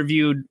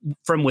 interviewed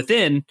from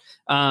within.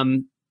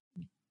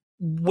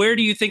 Where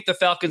do you think the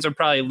Falcons are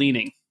probably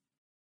leaning?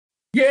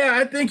 Yeah,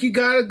 I think you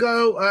got to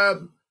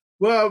go.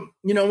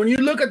 When you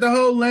look at the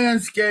whole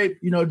landscape,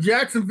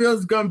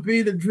 Jacksonville's going to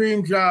be the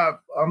dream job.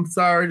 I'm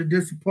sorry to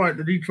disappoint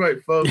the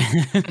Detroit folks.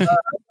 They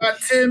got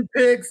 10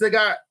 picks. They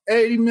got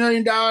 $80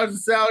 million in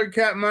salary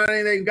cap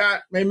money. They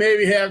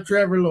maybe have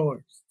Trevor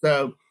Lawrence.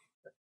 So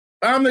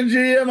I'm the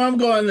GM. I'm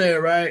going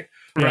there, right?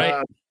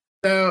 Right.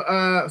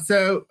 It's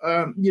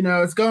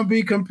going to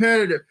be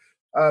competitive.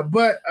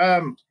 But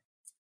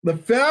the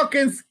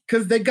Falcons,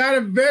 because they got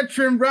a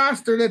veteran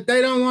roster that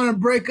they don't want to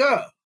break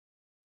up.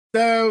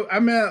 So, I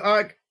mean,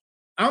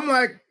 I'm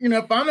like,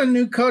 if I'm a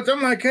new coach,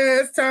 I'm like, hey,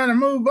 it's time to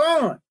move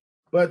on.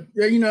 But,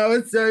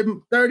 it's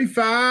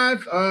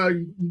 35.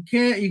 You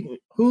can't,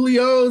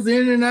 Julio's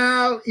in and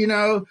out,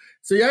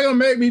 so y'all going to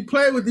make me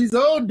play with these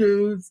old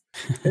dudes.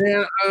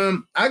 And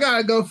I got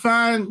to go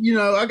I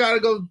got to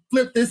go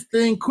flip this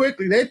thing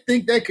quickly. They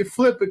think they could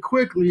flip it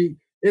quickly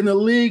in the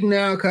league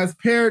now because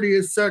parity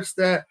is such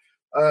that,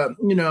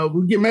 we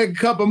can make a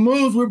couple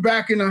moves, we're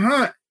back in the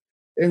hunt.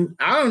 And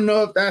I don't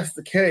know if that's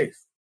the case.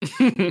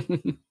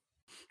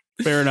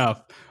 Fair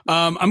enough.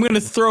 I'm going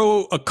to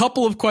throw a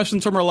couple of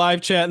questions from our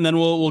live chat, and then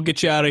we'll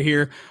get you out of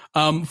here.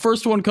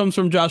 First one comes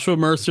from Joshua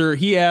Mercer.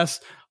 He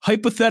asks,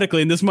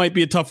 hypothetically, and this might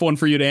be a tough one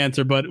for you to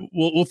answer, but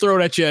we'll throw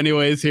it at you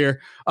anyways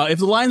here. If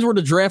the Lions were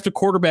to draft a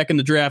quarterback in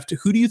the draft,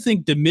 who do you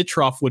think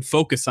Dimitroff would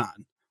focus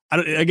on?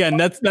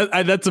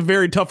 That's a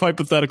very tough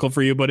hypothetical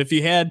for you. But if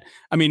he had,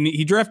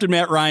 he drafted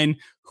Matt Ryan.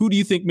 Who do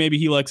you think maybe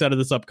he likes out of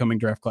this upcoming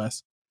draft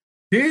class?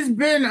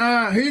 We've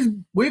all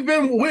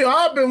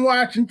been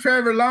watching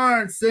Trevor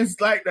Lawrence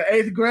since like the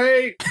 8th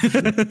grade.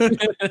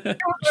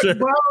 Sure.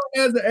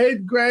 As an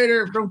 8th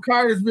grader from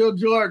Cartersville,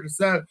 Georgia.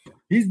 So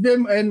he's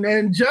been,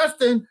 and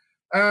Justin,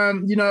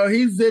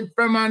 he's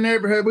from our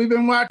neighborhood. We've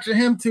been watching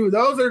him too.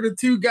 Those are the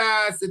 2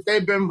 guys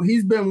that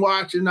he's been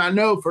watching, I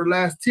know, for the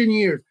last 10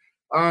 years.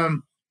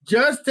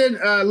 Justin,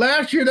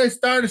 last year they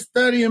started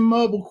studying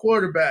mobile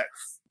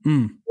quarterbacks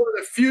for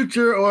the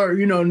future, or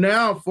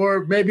now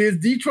for maybe his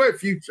Detroit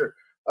future.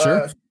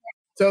 Sure.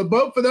 So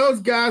both of those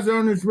guys are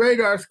on his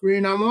radar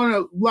screen. I want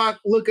to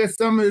look at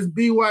some of his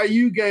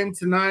BYU game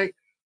tonight.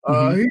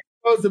 He's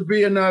supposed to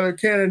be another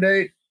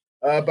candidate,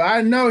 but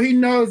I know he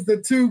knows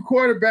the 2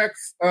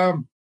 quarterbacks,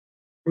 the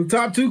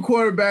top 2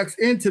 quarterbacks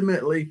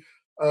intimately.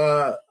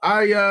 Where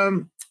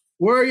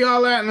are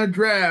y'all at in the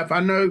draft? I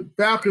know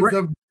Falcons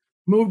have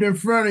moved in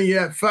front of you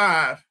at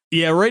 5.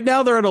 Yeah, right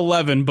now they're at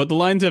 11, but the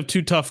Lions have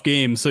 2 tough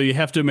games, so you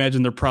have to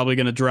imagine they're probably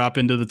going to drop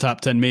into the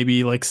top 10,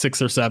 maybe like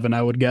 6 or 7,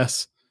 I would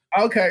guess.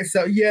 Okay,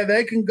 so yeah,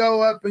 they can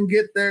go up and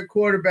get their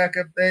quarterback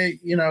if they,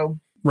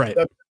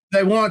 if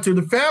they want to.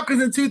 The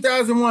Falcons in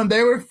 2001,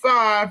 they were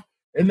 5,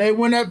 and they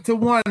went up to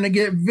 1 to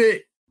get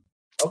Vic.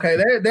 Okay,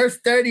 their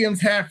stadium's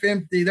half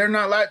empty. They're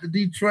not like the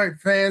Detroit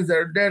fans that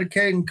are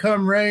dedicating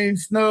come rain,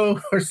 snow,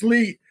 or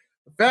sleet.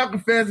 The Falcon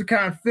fans are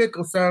kind of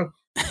fickle, so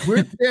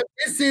we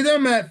see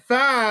them at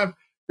 5.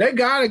 They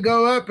got to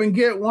go up and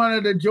get one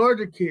of the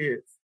Georgia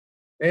kids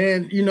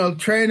and,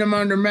 train them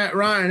under Matt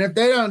Ryan. If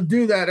they don't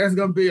do that, there's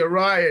going to be a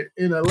riot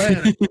in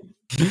Atlanta.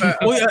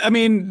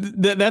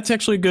 That's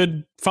actually a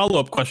good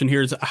follow-up question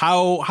here is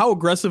how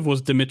aggressive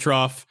was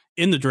Dimitroff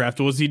in the draft?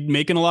 Was he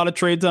making a lot of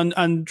trades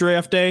on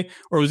draft day,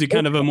 or was he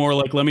kind of a more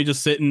like, let me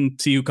just sit and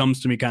see who comes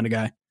to me kind of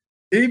guy?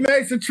 He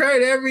makes a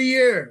trade every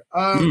year.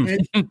 You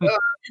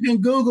can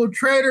Google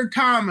Trader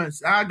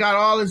Thomas. I got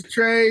all his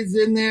trades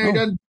in there. He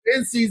doesn't do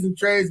in-season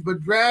trades,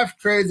 but draft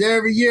trades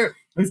every year.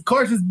 And of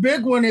course, his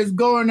big one is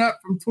going up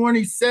from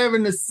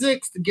 27 to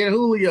 6 to get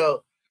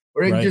Julio.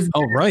 Where they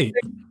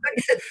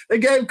they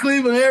gave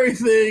Cleveland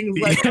everything.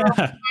 It was like,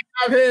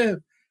 have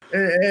him.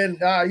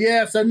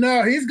 So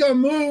no, he's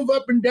going to move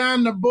up and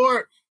down the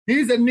board.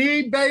 He's a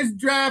need-based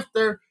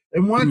drafter,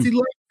 and once he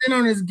locks in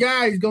on his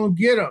guy, he's going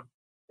to get him.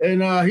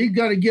 And he's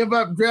going to give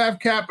up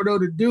draft capital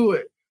to do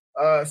it.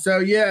 So,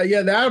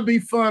 yeah, that'll be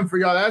fun for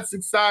y'all. That's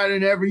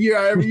exciting every year.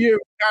 Every year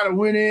we kind of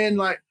went in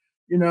like,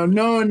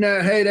 knowing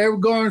that, hey, they were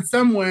going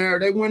somewhere.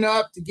 They went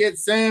up to get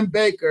Sam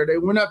Baker. They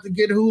went up to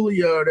get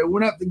Julio. They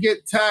went up to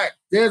get Tack,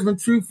 Desmond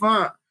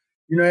Trufant.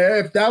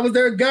 If that was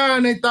their guy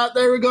and they thought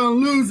they were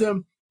going to lose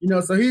him,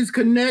 so he's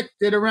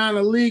connected around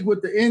the league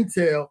with the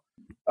intel.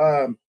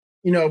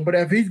 But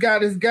if he's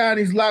got his guy and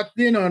he's locked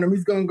in on him,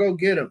 he's going to go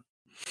get him.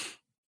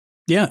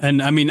 Yeah,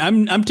 and I mean,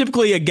 I'm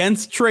typically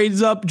against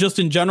trades up just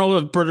in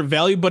general for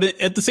value, but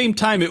at the same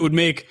time, it would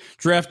make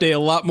draft day a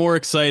lot more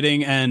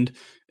exciting, and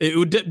it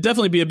would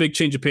definitely be a big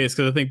change of pace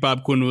because I think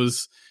Bob Quinn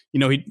was,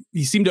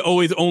 he seemed to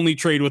always only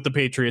trade with the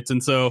Patriots,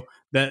 and so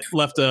that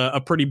left a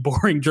pretty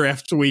boring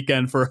draft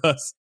weekend for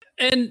us.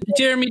 And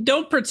Jeremy,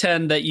 don't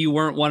pretend that you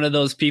weren't one of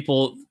those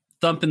people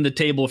thumping the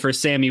table for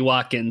Sammy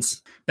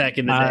Watkins back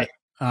in the day.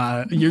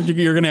 You're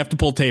going to have to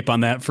pull tape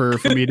on that for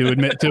me to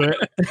admit to it.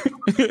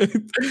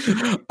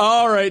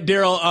 All right,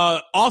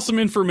 Daryl, awesome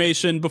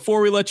information. Before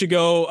we let you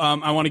go,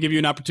 I want to give you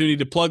an opportunity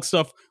to plug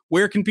stuff.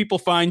 Where can people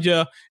find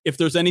you? If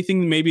there's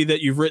anything maybe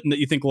that you've written that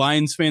you think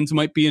Lions fans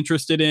might be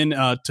interested in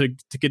to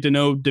get to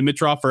know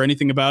Dimitroff or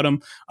anything about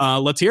him,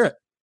 let's hear it.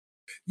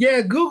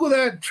 Yeah, Google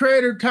that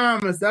Trader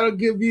Thomas. That'll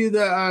give you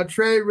the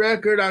trade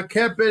record. I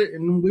kept it,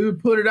 and we would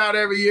put it out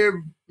every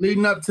year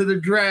leading up to the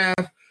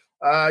draft.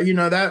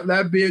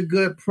 That'd be a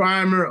good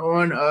primer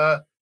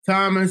on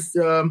Thomas,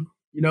 and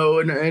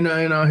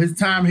his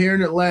time here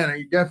in Atlanta.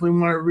 You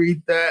definitely want to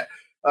read that.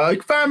 You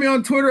can find me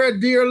on Twitter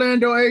at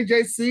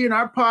DOrlandoAJC, and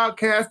our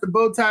podcast, The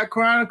Bowtie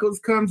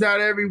Chronicles, comes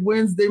out every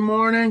Wednesday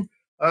morning,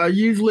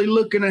 usually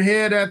looking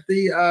ahead at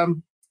the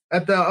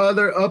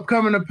other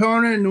upcoming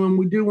opponent, and when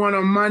we do one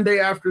on Monday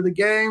after the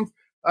games.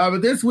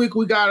 But this week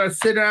we got a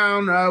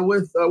sit-down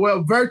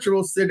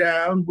virtual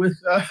sit-down with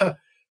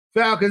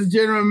Falcons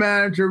general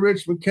manager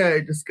Rich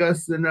McKay,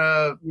 discussing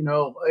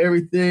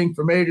everything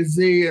from A to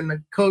Z and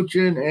the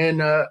coaching and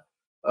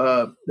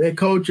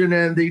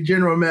the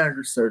general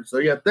manager search. So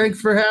yeah, thanks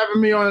for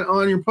having me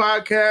on your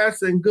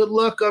podcast, and good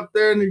luck up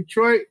there in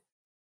Detroit.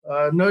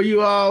 Know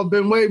you all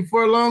been waiting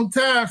for a long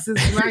time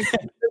since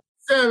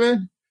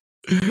 1957.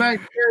 Mike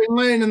Terry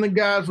Lane and the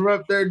guys were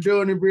up there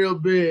doing it real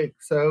big.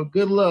 So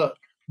good luck.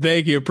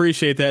 Thank you.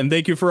 Appreciate that. And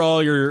thank you for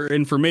all your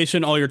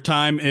information, all your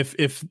time. If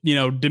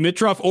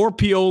Dimitroff or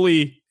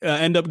Pioli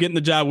end up getting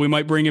the job, we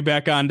might bring you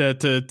back on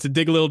to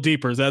dig a little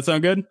deeper. Does that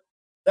sound good?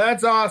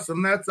 That's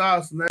awesome.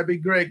 That'd be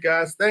great,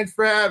 guys. Thanks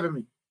for having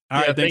me.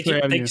 All right. Thank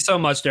you so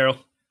much, Daryl.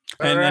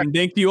 And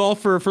thank you all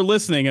for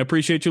listening. I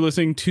appreciate you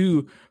listening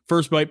to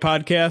First Bite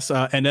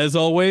Podcast. And as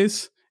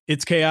always,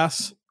 it's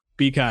chaos.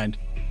 Be kind.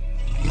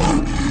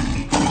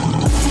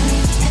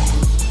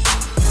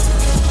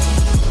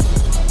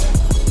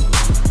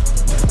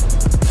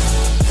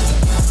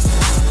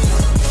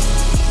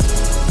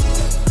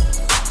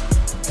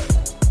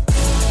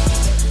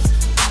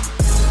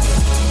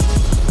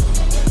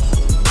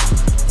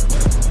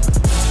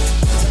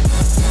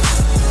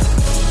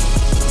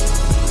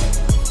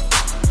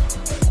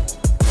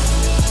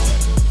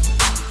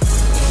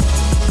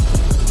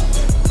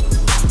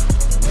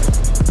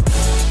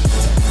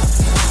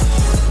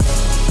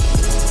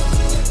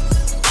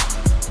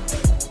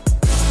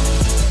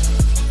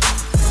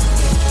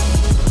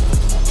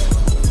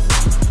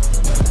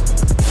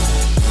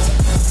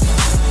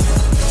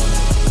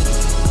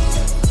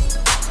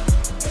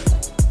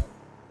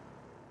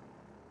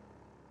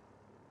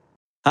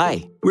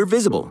 Hi, we're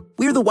Visible.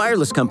 We're the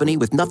wireless company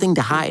with nothing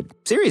to hide.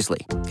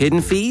 Seriously.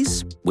 Hidden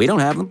fees? We don't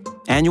have them.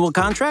 Annual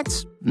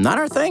contracts? Not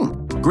our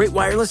thing. Great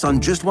wireless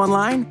on just one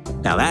line?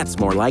 Now that's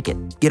more like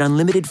it. Get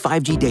unlimited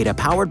 5G data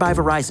powered by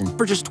Verizon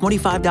for just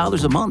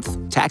 $25 a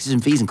month. Taxes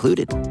and fees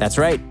included. That's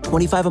right,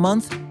 $25 a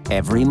month,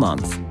 every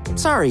month.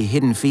 Sorry,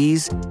 hidden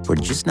fees. We're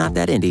just not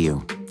that into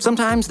you.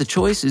 Sometimes the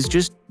choice is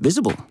just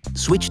Visible.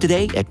 Switch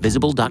today at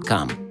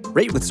Visible.com.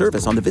 Rate with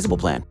service on the Visible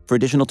plan. For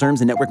additional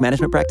terms and network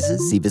management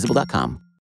practices, see Visible.com.